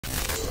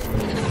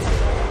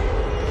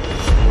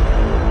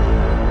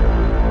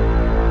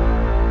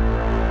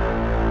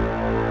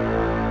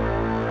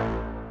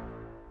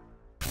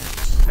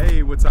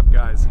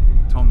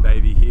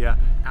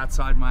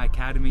outside my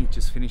academy.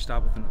 Just finished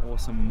up with an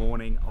awesome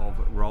morning of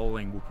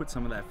rolling. We'll put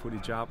some of that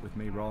footage up with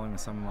me rolling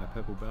with some of my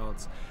purple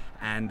belts.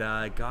 And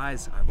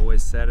guys, I've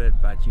always said it,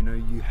 but you know,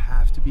 you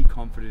have to be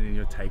confident in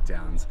your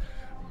takedowns.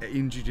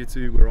 In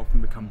jiu-jitsu, we're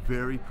often become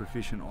very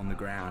proficient on the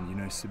ground, you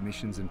know,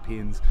 submissions and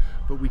pins,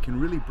 but we can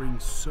really bring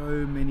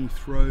so many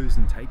throws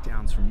and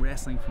takedowns from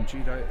wrestling, from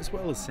judo, as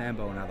well as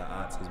sambo and other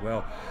arts as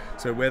well.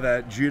 So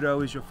whether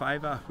judo is your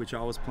favor, which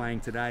I was playing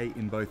today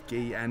in both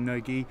gi and no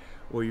gi,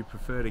 or you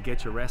prefer to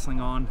get your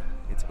wrestling on,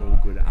 it's all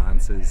good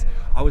answers.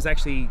 I was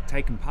actually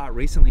taking part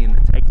recently in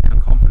the Takedown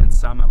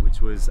Summit,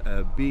 which was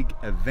a big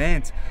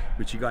event,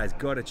 which you guys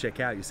got to check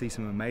out. You see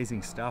some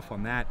amazing stuff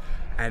on that.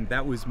 And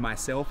that was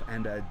myself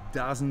and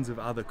dozens of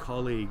other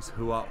colleagues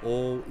who are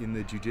all in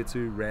the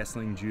jiu-jitsu,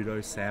 wrestling,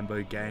 judo,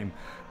 sambo game.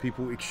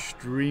 People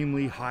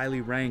extremely highly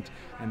ranked,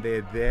 and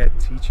they're there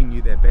teaching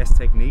you their best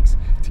techniques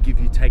to give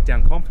you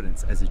takedown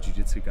confidence as a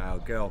jiu-jitsu guy or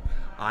girl.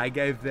 I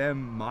gave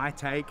them my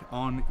take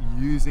on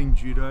using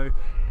judo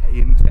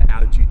into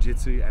our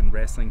jiu-jitsu and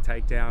wrestling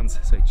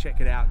takedowns. So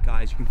check it out,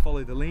 guys. You can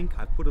follow the link.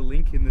 I've put a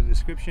link in the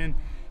description.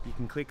 You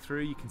can click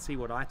through, you can see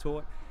what I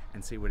taught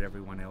and see what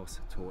everyone else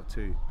taught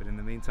too. But in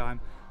the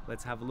meantime,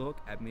 let's have a look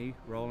at me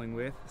rolling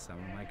with some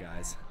of my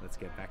guys. Let's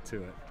get back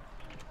to it.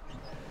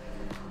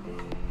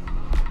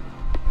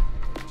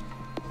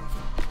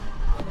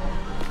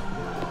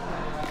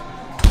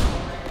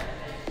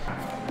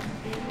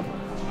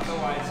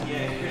 Otherwise,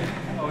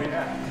 yeah. Oh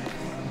yeah.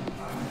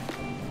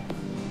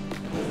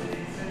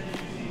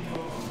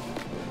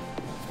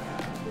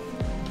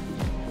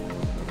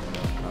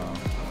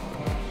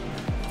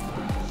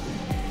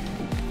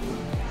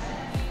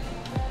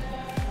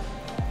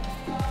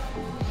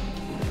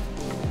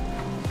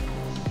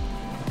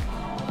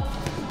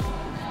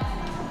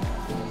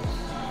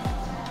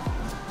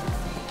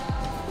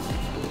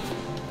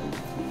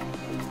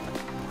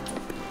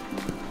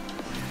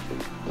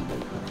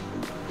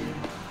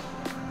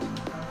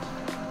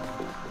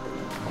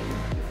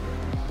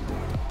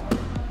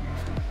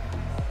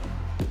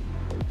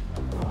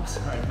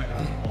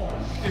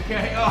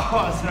 Okay,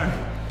 oh, sorry.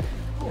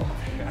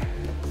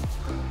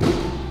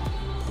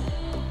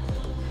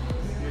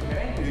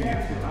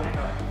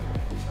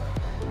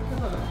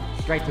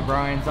 Straight to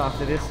Brian's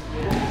after this.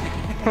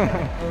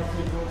 Okay.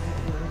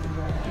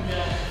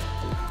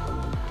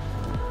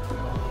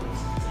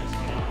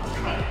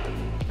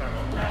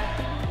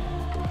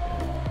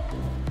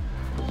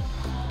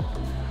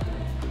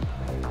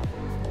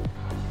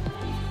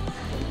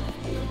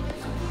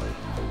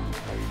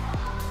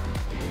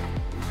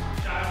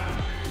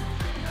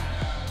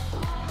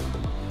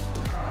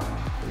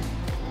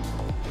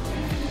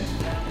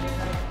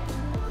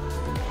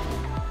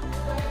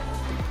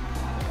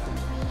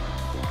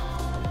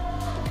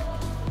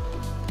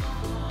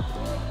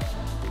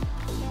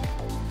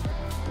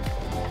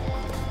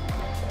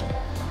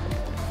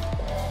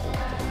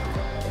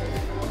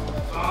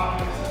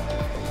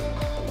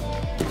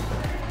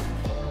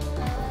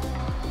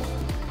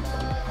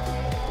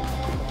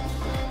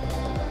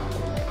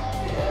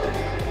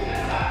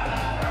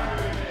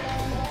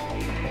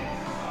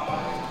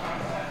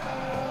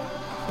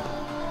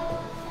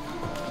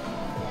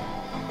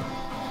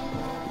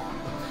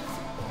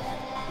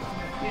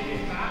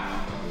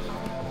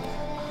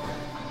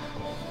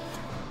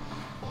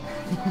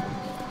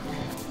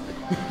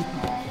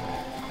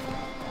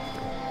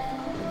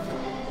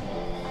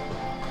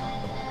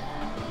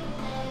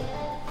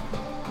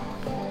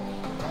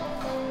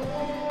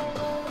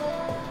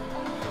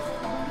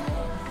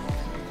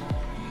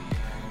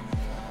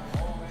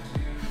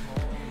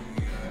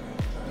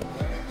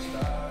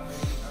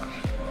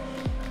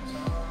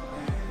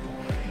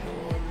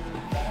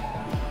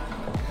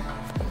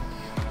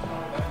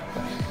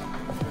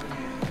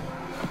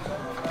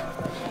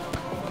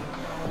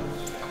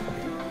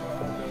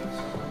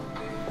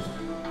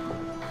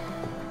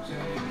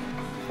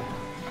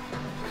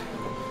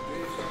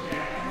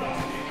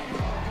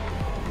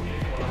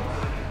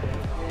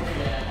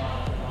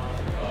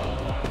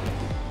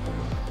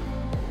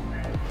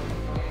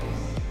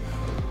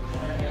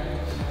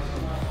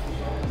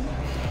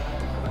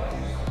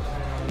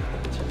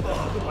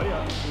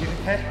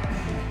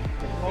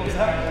 What was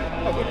that?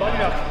 Oh, good body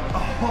up.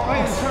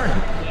 Oh, sorry.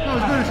 No, I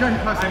was going to try and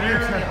pass it here.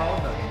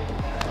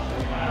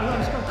 I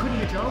just got couldn't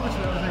get you over, so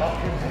I was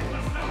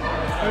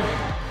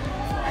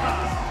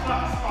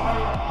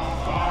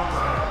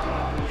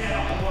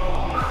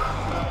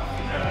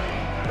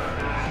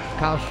like,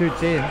 Karl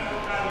shoots in.